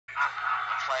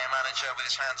player manager with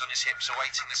his hands on his hips,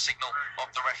 awaiting the signal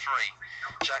of the referee.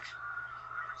 Jack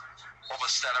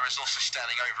Obostella is also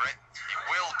standing over it. It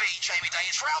will be Jamie Day.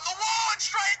 It's round the wall and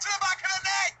straight into the back of the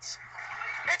net.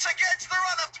 It's against the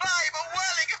run of play, but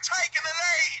Welling have taken the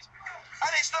lead.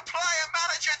 And it's the player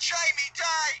manager, Jamie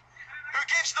Day, who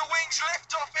gives the Wings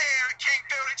lift off here at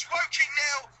Kingfield. It's Woking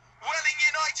 0, Welling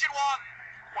United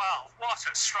 1. Wow, what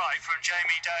a strike from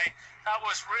Jamie Day. That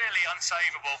was really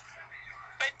unsavable.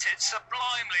 Bent it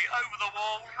sublimely over the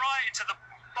wall, right into the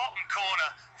bottom corner.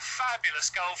 Fabulous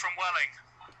goal from Welling.